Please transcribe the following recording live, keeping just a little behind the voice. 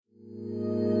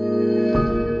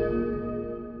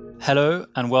Hello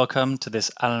and welcome to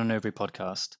this Alan Overy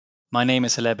podcast. My name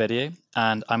is Hilaire Bedier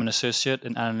and I'm an associate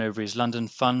in Alan Overy's London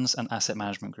Funds and Asset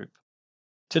Management Group.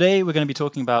 Today we're going to be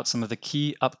talking about some of the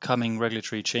key upcoming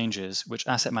regulatory changes which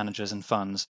asset managers and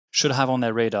funds should have on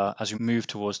their radar as we move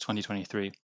towards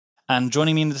 2023. And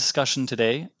joining me in the discussion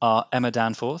today are Emma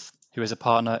Danforth, who is a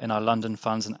partner in our London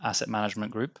Funds and Asset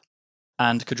Management Group,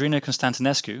 and Codrina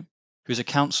Constantinescu, who's a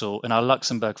counsel in our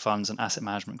Luxembourg Funds and Asset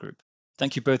Management Group.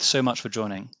 Thank you both so much for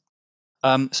joining.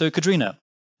 So, Codrina,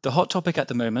 the hot topic at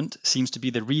the moment seems to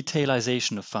be the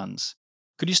retailization of funds.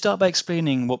 Could you start by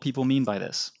explaining what people mean by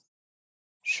this?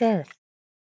 Sure.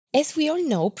 As we all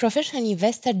know, professional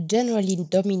investors generally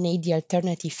dominate the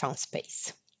alternative fund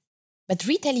space. But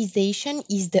retailization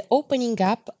is the opening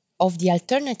up of the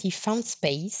alternative fund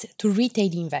space to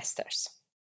retail investors.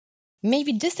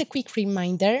 Maybe just a quick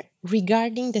reminder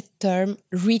regarding the term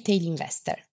retail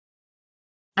investor.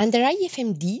 Under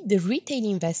IFMD, the retail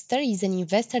investor is an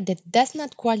investor that does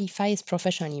not qualify as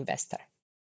professional investor.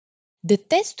 The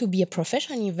test to be a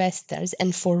professional investor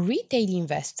and for retail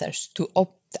investors to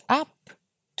opt up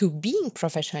to being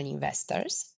professional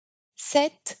investors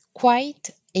set quite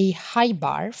a high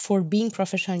bar for being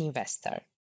professional investor,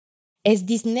 as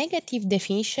this negative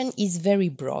definition is very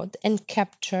broad and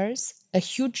captures a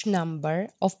huge number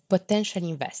of potential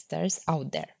investors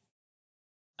out there.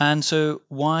 And so,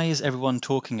 why is everyone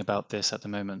talking about this at the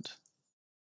moment?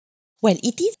 Well,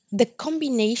 it is the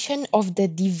combination of the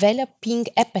developing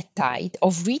appetite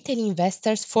of retail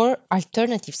investors for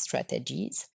alternative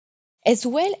strategies, as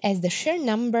well as the sheer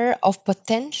number of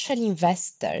potential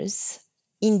investors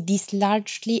in this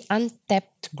largely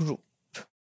untapped group.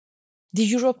 The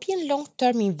European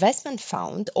Long-Term Investment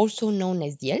Fund, also known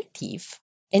as the LTIF,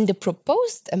 and the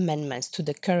proposed amendments to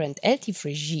the current LTIF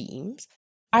regimes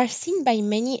are seen by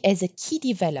many as a key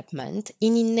development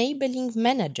in enabling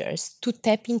managers to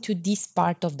tap into this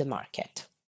part of the market.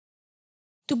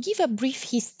 To give a brief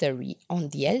history on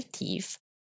the LTIF,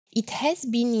 it has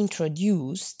been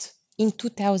introduced in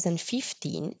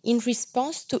 2015 in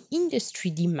response to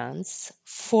industry demands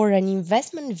for an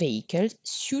investment vehicle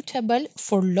suitable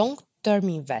for long-term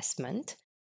investment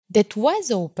that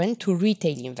was open to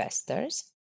retail investors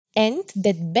and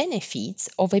that benefits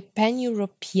of a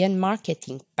pan-European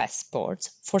marketing passport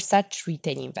for such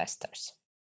retail investors.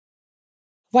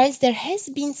 Whilst there has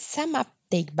been some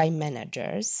uptake by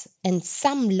managers and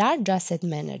some large asset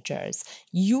managers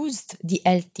used the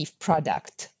LTIF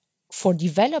product for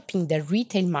developing their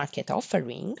retail market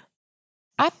offering,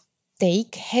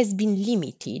 uptake has been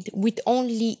limited with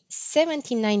only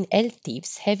 79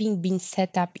 LTIFs having been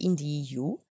set up in the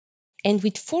EU and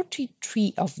with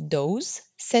 43 of those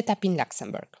set up in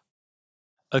Luxembourg.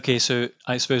 Okay, so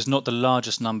I suppose not the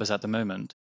largest numbers at the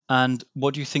moment. And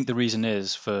what do you think the reason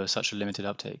is for such a limited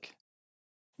uptake?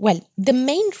 Well, the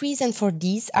main reason for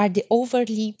these are the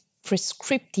overly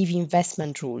prescriptive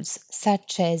investment rules,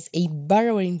 such as a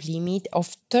borrowing limit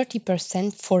of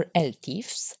 30% for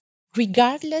LTIFs,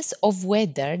 regardless of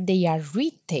whether they are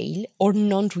retail or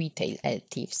non-retail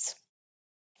LTIFs,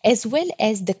 as well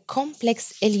as the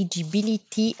complex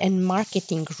eligibility and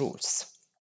marketing rules.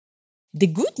 The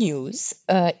good news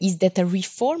is that a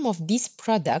reform of this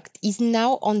product is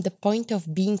now on the point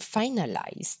of being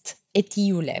finalized at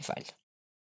EU level.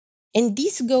 And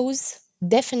this goes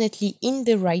definitely in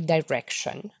the right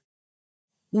direction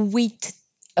with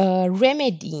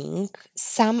remedying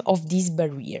some of these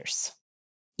barriers.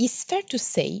 It's fair to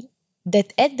say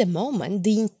that at the moment,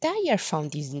 the entire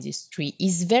fund industry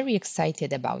is very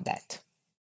excited about that.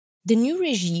 The new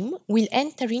regime will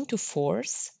enter into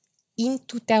force in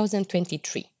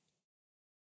 2023.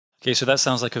 Okay, so that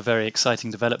sounds like a very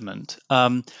exciting development.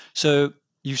 So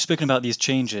you've spoken about these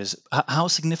changes. How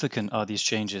significant are these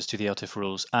changes to the LTIF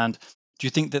rules? And do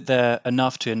you think that they're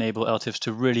enough to enable LTIFs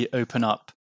to really open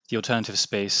up the alternative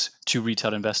space to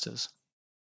retail investors?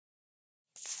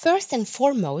 First and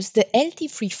foremost, the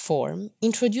LTIF reform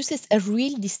introduces a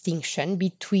real distinction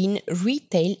between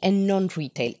retail and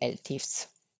non-retail LTIFs.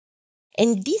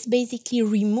 And this basically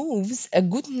removes a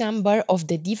good number of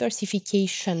the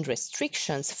diversification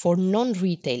restrictions for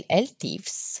non-retail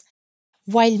LTIFs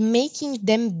while making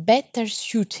them better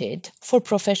suited for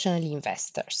professional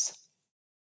investors.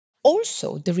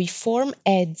 Also, the reform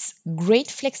adds great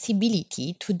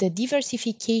flexibility to the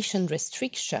diversification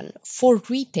restriction for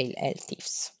retail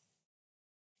LTIFs.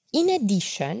 In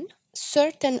addition,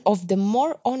 certain of the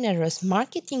more onerous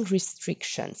marketing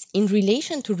restrictions in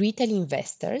relation to retail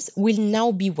investors will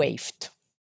now be waived.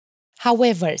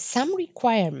 However, some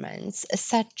requirements,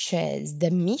 such as the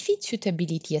MiFID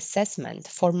suitability assessment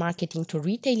for marketing to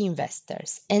retail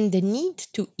investors and the need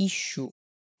to issue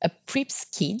a PRIIPs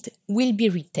KID will be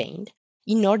retained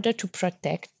in order to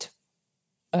protect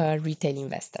retail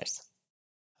investors.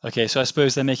 Okay, so I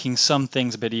suppose they're making some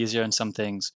things a bit easier and some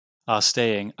things are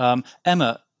staying.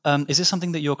 Emma, is this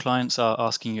something that your clients are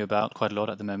asking you about quite a lot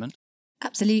at the moment?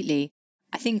 Absolutely.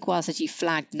 I think whilst, as you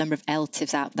flagged, the number of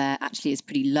LTIFs out there actually is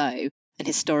pretty low, and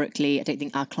historically, I don't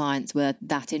think our clients were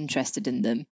that interested in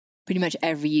them. Pretty much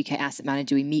every UK asset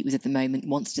manager we meet with at the moment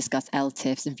wants to discuss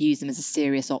LTIFs and views them as a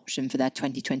serious option for their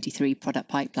 2023 product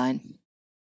pipeline.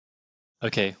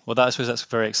 Okay, well, I suppose that's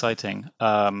very exciting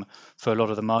for a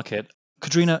lot of the market.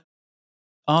 Katrina,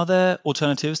 are there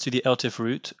alternatives to the LTIF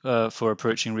route for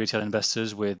approaching retail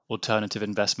investors with alternative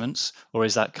investments, or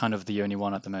is that kind of the only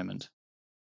one at the moment?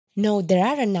 No, there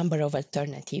are a number of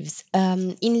alternatives.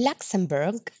 In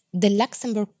Luxembourg, the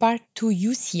Luxembourg Part 2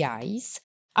 UCIs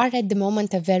are at the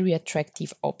moment a very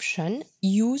attractive option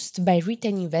used by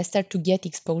retail investors to get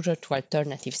exposure to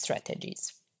alternative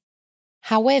strategies.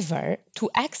 However,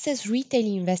 to access retail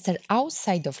investors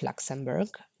outside of Luxembourg,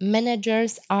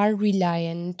 managers are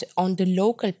reliant on the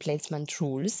local placement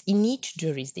rules in each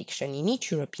jurisdiction, in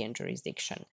each European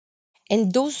jurisdiction.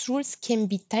 And those rules can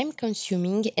be time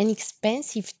consuming and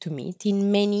expensive to meet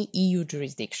in many EU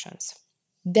jurisdictions.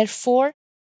 Therefore,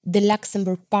 the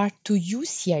Luxembourg Part 2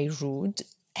 UCI route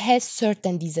has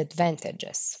certain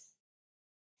disadvantages.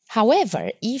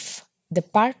 However, if the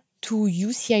Part 2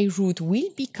 UCI route will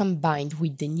be combined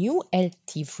with the new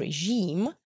LTIF regime,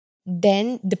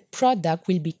 then the product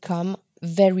will become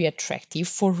very attractive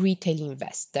for retail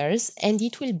investors and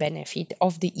it will benefit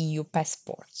of the EU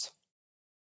passports.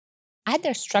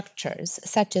 Other structures,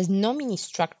 such as nominee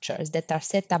structures that are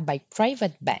set up by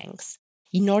private banks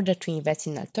in order to invest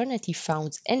in alternative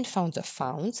funds and funds of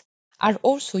funds, are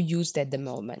also used at the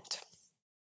moment.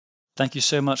 Thank you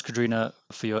so much, Katrina,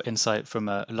 for your insight from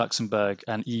a Luxembourg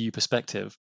and EU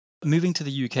perspective. Moving to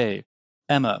the UK,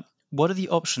 Emma, what are the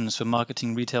options for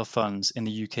marketing retail funds in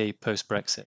the UK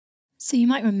post-Brexit? So you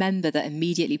might remember that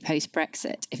immediately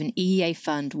post-Brexit, if an EEA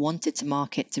fund wanted to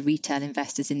market to retail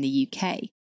investors in the UK,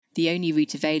 the only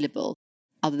route available,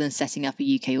 other than setting up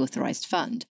a UK authorised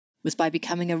fund, was by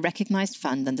becoming a recognised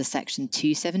fund under Section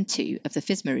 272 of the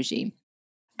FSMA regime,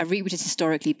 a route which has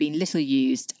historically been little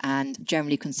used and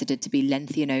generally considered to be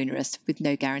lengthy and onerous with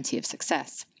no guarantee of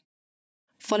success.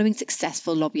 Following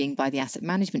successful lobbying by the asset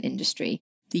management industry,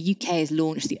 the UK has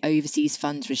launched the Overseas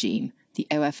Funds Regime, the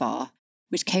OFR,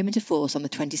 which came into force on the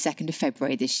 22nd of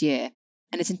February this year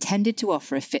and is intended to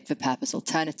offer a fit-for-purpose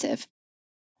alternative.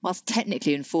 Whilst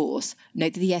technically in force,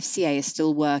 note that the FCA is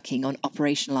still working on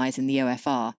operationalising the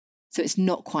OFR, so it's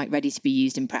not quite ready to be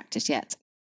used in practice yet.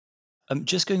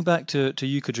 Just going back to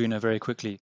you, Katrina, very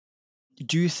quickly,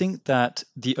 do you think that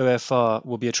the OFR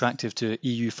will be attractive to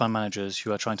EU fund managers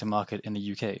who are trying to market in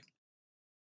the UK?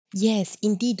 Yes,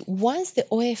 indeed. Once the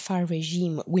OFR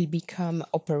regime will become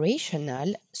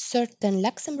operational, certain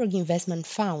Luxembourg investment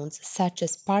funds, such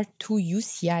as Part 2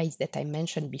 UCIs that I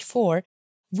mentioned before,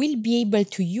 will be able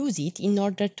to use it in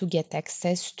order to get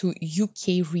access to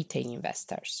UK retail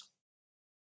investors.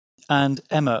 And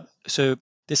Emma, so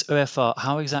this OFR,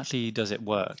 how exactly does it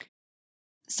work?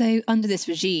 So, under this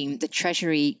regime, the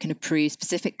Treasury can approve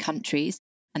specific countries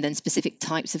and then specific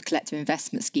types of collective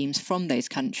investment schemes from those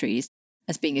countries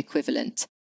as being equivalent.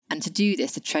 And to do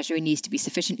this, the Treasury needs to be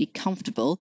sufficiently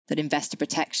comfortable that investor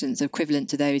protections are equivalent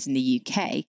to those in the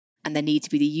UK, and there need to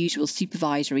be the usual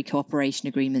supervisory cooperation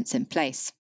agreements in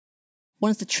place.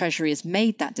 Once the Treasury has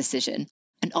made that decision,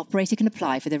 an operator can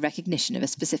apply for the recognition of a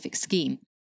specific scheme.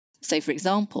 So, for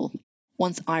example,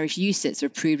 once Irish UCITS are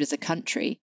approved as a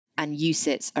country and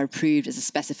UCITS are approved as a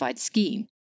specified scheme,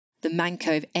 the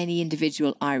ManCo of any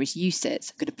individual Irish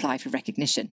UCITS could apply for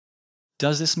recognition.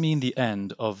 Does this mean the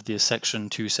end of the Section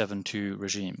 272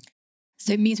 regime?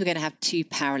 So it means we're going to have two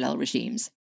parallel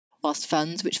regimes. Whilst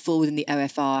funds which fall within the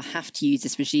OFR have to use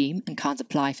this regime and can't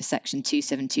apply for Section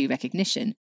 272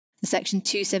 recognition, the Section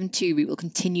 272 route will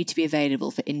continue to be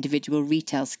available for individual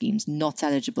retail schemes not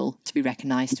eligible to be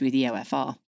recognised through the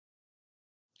OFR.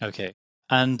 Okay.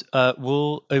 And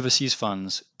will overseas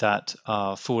funds that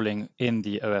are falling in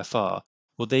the OFR,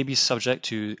 will they be subject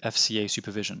to FCA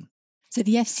supervision? So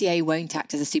the FCA won't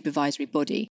act as a supervisory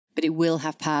body, but it will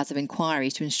have powers of inquiry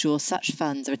to ensure such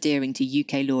funds are adhering to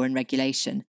UK law and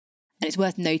regulation. And it's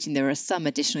worth noting there are some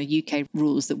additional UK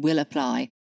rules that will apply.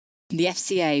 The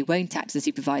FCA won't act as a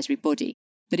supervisory body,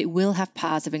 but it will have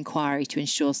powers of inquiry to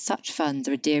ensure such funds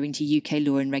are adhering to UK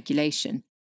law and regulation.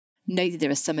 Note that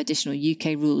there are some additional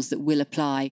UK rules that will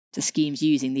apply to schemes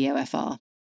using the OFR.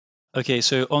 Okay,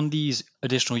 so on these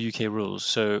additional UK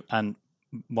rules, and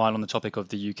while on the topic of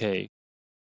the UK,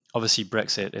 obviously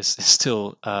Brexit is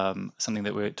still something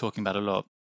that we're talking about a lot.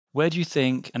 Where do you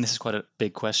think, and this is quite a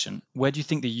big question, where do you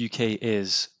think the UK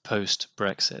is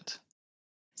post-Brexit?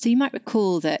 So you might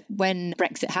recall that when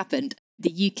Brexit happened,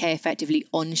 the UK effectively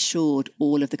onshored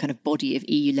all of the kind of body of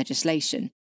EU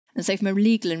legislation. And so from a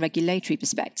legal and regulatory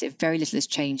perspective, very little has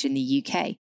changed in the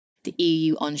UK. The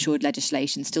EU onshored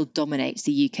legislation still dominates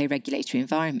the UK regulatory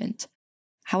environment.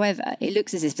 However, it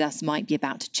looks as if this might be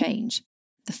about to change.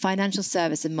 The Financial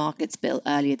Service and Markets Bill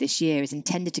earlier this year is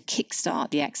intended to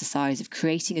kickstart the exercise of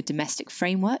creating a domestic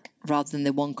framework rather than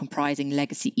the one comprising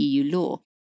legacy EU law.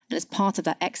 And as part of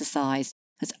that exercise,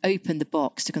 has opened the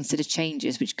box to consider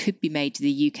changes which could be made to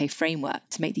the UK framework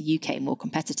to make the UK more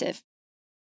competitive.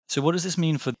 So what does this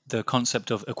mean for the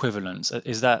concept of equivalence?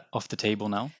 Is that off the table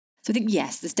now? So I think,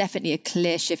 yes, there's definitely a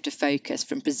clear shift of focus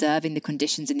from preserving the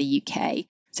conditions in the UK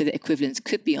so that equivalence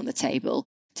could be on the table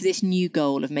to this new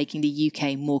goal of making the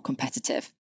UK more competitive.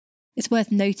 It's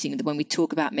worth noting that when we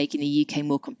talk about making the UK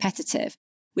more competitive,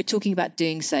 we're talking about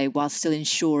doing so while still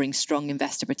ensuring strong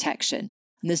investor protection.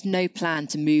 And there's no plan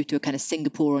to move to a kind of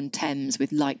Singapore on Thames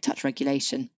with light touch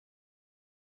regulation.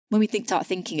 When we start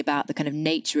thinking about the kind of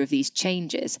nature of these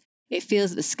changes, it feels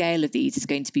that the scale of these is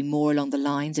going to be more along the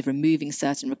lines of removing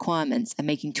certain requirements and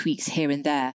making tweaks here and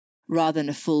there, rather than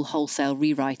a full wholesale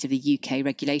rewrite of the UK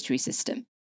regulatory system.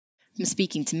 From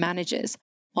speaking to managers,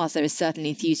 whilst there is certainly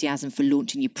enthusiasm for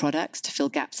launching new products to fill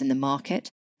gaps in the market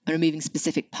and removing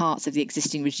specific parts of the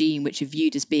existing regime which are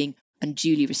viewed as being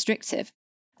unduly restrictive,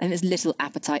 and there's little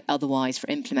appetite otherwise for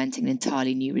implementing an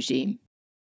entirely new regime.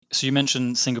 So you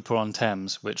mentioned Singapore on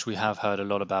Thames, which we have heard a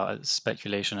lot about as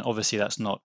speculation. Obviously, that's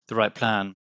not the right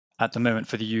plan at the moment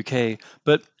for the UK.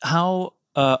 But how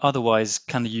otherwise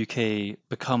can the UK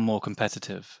become more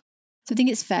competitive? So I think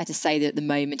it's fair to say that at the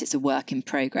moment it's a work in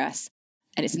progress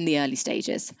and it's in the early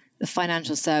stages. The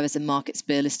Financial Service and Markets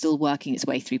Bill is still working its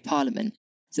way through Parliament.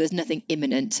 So there's nothing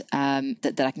imminent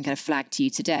that I can kind of flag to you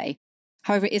today.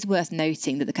 However, it is worth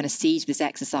noting that the kind of seed of this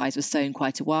exercise was sown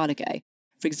quite a while ago.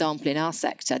 For example, in our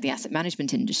sector, the asset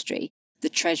management industry, the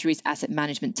Treasury's Asset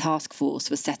Management Task Force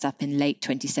was set up in late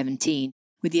 2017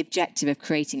 with the objective of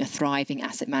creating a thriving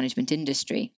asset management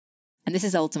industry. And this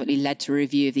has ultimately led to a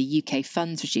review of the UK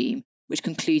funds regime, which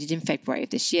concluded in February of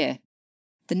this year.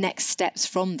 The next steps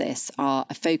from this are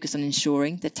a focus on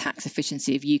ensuring the tax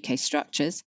efficiency of UK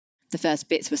structures. The first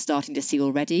bits we're starting to see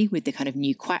already with the kind of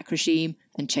new QUAC regime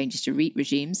and changes to REIT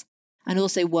regimes, and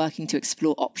also working to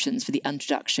explore options for the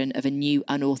introduction of a new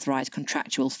unauthorised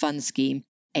contractual fund scheme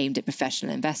aimed at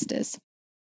professional investors.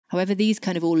 However, these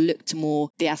kind of all look to more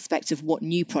the aspect of what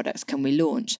new products can we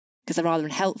launch, because rather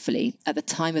unhelpfully, at the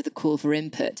time of the call for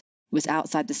input, it was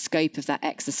outside the scope of that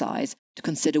exercise to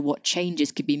consider what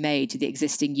changes could be made to the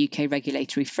existing UK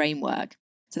regulatory framework.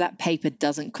 So that paper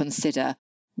doesn't consider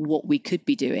what we could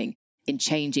be doing in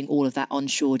changing all of that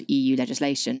onshored EU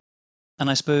legislation. And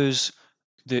I suppose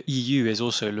the EU is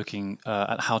also looking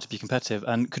at how to be competitive.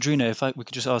 And Katrina, we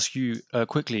could just ask you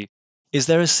quickly, is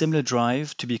there a similar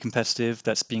drive to be competitive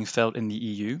that's being felt in the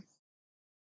EU?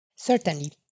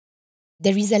 Certainly.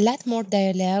 There is a lot more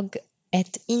dialogue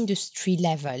at industry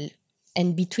level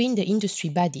and between the industry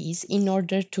bodies in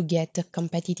order to get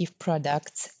competitive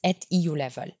products at EU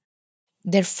level.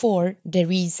 Therefore,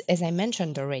 there is, as I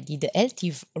mentioned already, the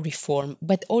LTIF reform,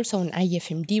 but also an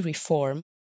IFMD reform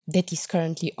that is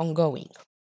currently ongoing.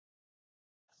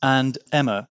 And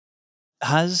Emma,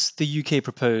 has the UK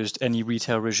proposed any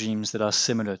retail regimes that are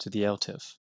similar to the LTIF?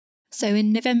 So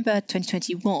in November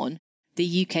 2021,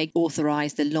 the UK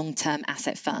authorised the Long-Term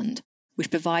Asset Fund,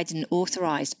 which provides an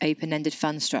authorised open-ended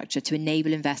fund structure to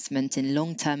enable investment in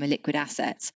long-term liquid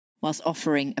assets whilst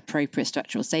offering appropriate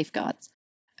structural safeguards.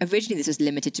 Originally, this was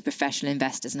limited to professional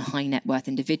investors and high net worth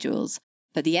individuals,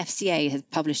 but the FCA has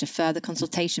published a further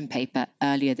consultation paper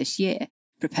earlier this year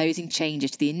proposing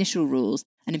changes to the initial rules,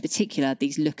 and in particular,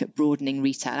 these look at broadening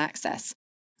retail access.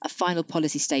 A final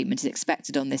policy statement is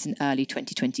expected on this in early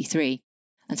 2023.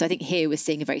 And so I think here we're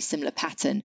seeing a very similar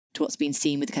pattern to what's been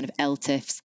seen with the kind of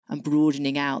LTIFs and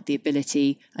broadening out the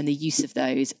ability and the use of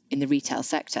those in the retail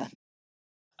sector.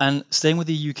 And staying with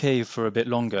the UK for a bit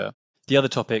longer, the other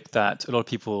topic that a lot of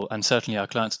people, and certainly our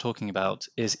clients, are talking about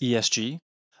is ESG.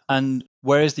 And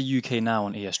where is the UK now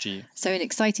on ESG? So in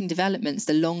exciting developments,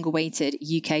 the long-awaited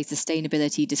UK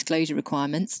Sustainability Disclosure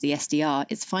Requirements, the SDR,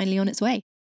 is finally on its way.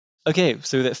 Okay,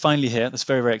 so they're finally here. That's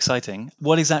very, very exciting.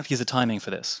 What exactly is the timing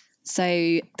for this? So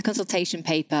the consultation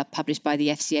paper published by the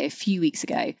FCA a few weeks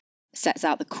ago sets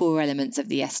out the core elements of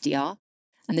the SDR,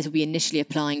 and this will be initially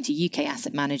applying to UK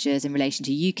asset managers in relation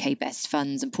to UK-based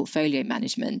funds and portfolio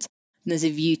management, and there's a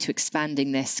view to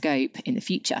expanding their scope in the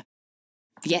future.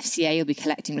 The FCA will be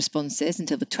collecting responses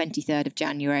until the 23rd of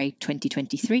January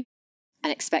 2023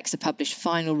 and expects to publish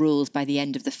final rules by the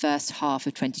end of the first half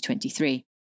of 2023.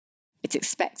 It's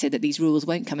expected that these rules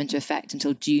won't come into effect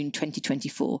until June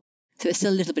 2024, so it's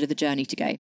still a little bit of a journey to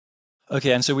go.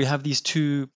 Okay, and so we have these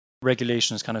two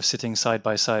regulations kind of sitting side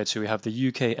by side. So we have the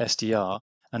UK SDR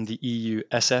and the EU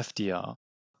SFDR.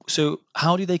 So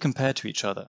how do they compare to each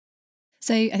other?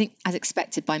 So I think, as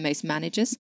expected by most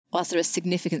managers, whilst there are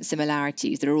significant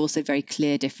similarities, there are also very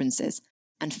clear differences.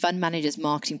 And fund managers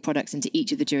marketing products into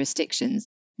each of the jurisdictions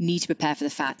need to prepare for the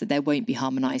fact that there won't be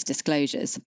harmonised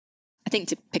disclosures. I think,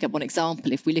 to pick up one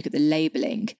example, if we look at the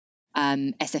labelling,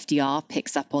 SFDR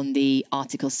picks up on the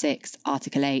Article 6,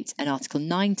 Article 8 and Article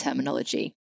 9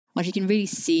 terminology. Well, you can really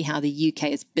see how the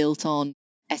UK has built on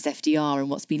SFDR and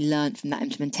what's been learnt from that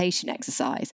implementation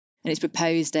exercise. And it's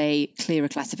proposed a clearer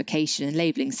classification and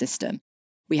labelling system.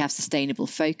 We have sustainable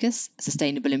focus,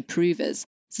 sustainable improvers,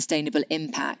 sustainable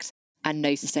impact, and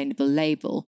no sustainable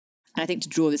label. And I think, to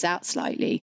draw this out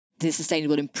slightly, the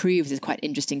sustainable improvers is quite an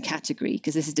interesting category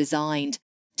because this is designed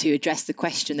to address the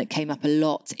question that came up a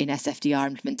lot in SFDR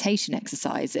implementation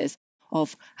exercises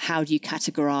of how do you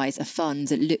categorize a fund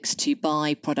that looks to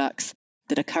buy products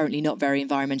that are currently not very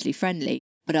environmentally friendly,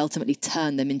 but ultimately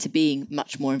turn them into being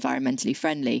much more environmentally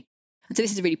friendly. And so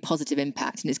this is a really positive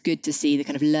impact, and it's good to see the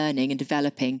kind of learning and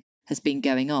developing has been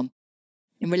going on.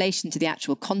 In relation to the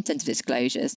actual content of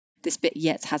disclosures, this bit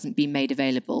yet hasn't been made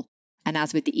available. And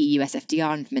as with the EU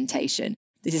SFDR implementation,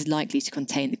 this is likely to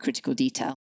contain the critical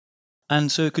detail.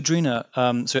 And so,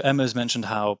 Kadrina, so Emma's mentioned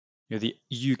how the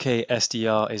UK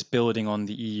SDR is building on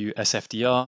the EU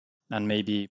SFDR and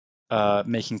maybe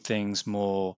making things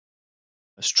more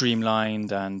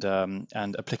streamlined and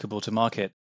applicable to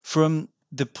market. From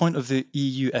the point of the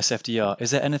EU SFDR,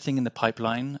 is there anything in the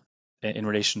pipeline in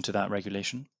relation to that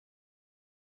regulation?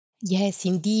 Yes,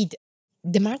 indeed.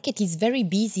 The market is very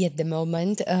busy at the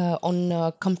moment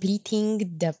on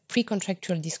completing the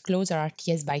pre-contractual disclosure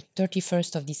RTS by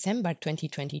 31st of December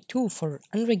 2022 for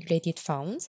unregulated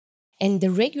funds. And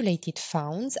the regulated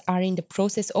funds are in the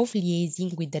process of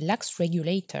liaising with the Lux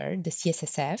regulator, the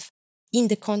CSSF, in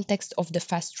the context of the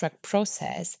fast track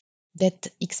process that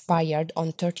expired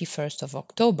on 31st of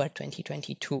October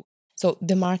 2022. So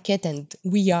the market and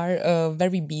we are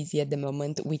very busy at the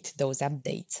moment with those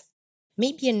updates.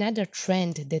 Maybe another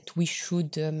trend that we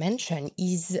should mention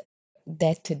is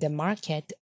that the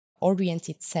market orients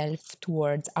itself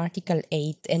towards Article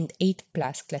 8 and 8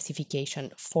 plus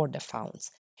classification for the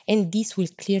funds. And this will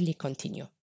clearly continue.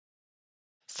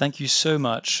 Thank you so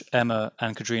much, Emma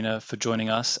and Kadrina, for joining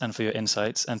us and for your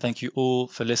insights. And thank you all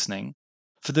for listening.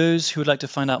 For those who would like to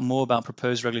find out more about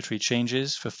proposed regulatory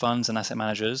changes for funds and asset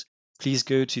managers, please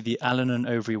go to the Allen &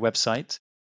 Overy website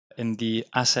in the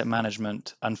Asset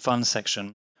Management and Funds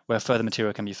section, where further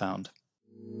material can be found.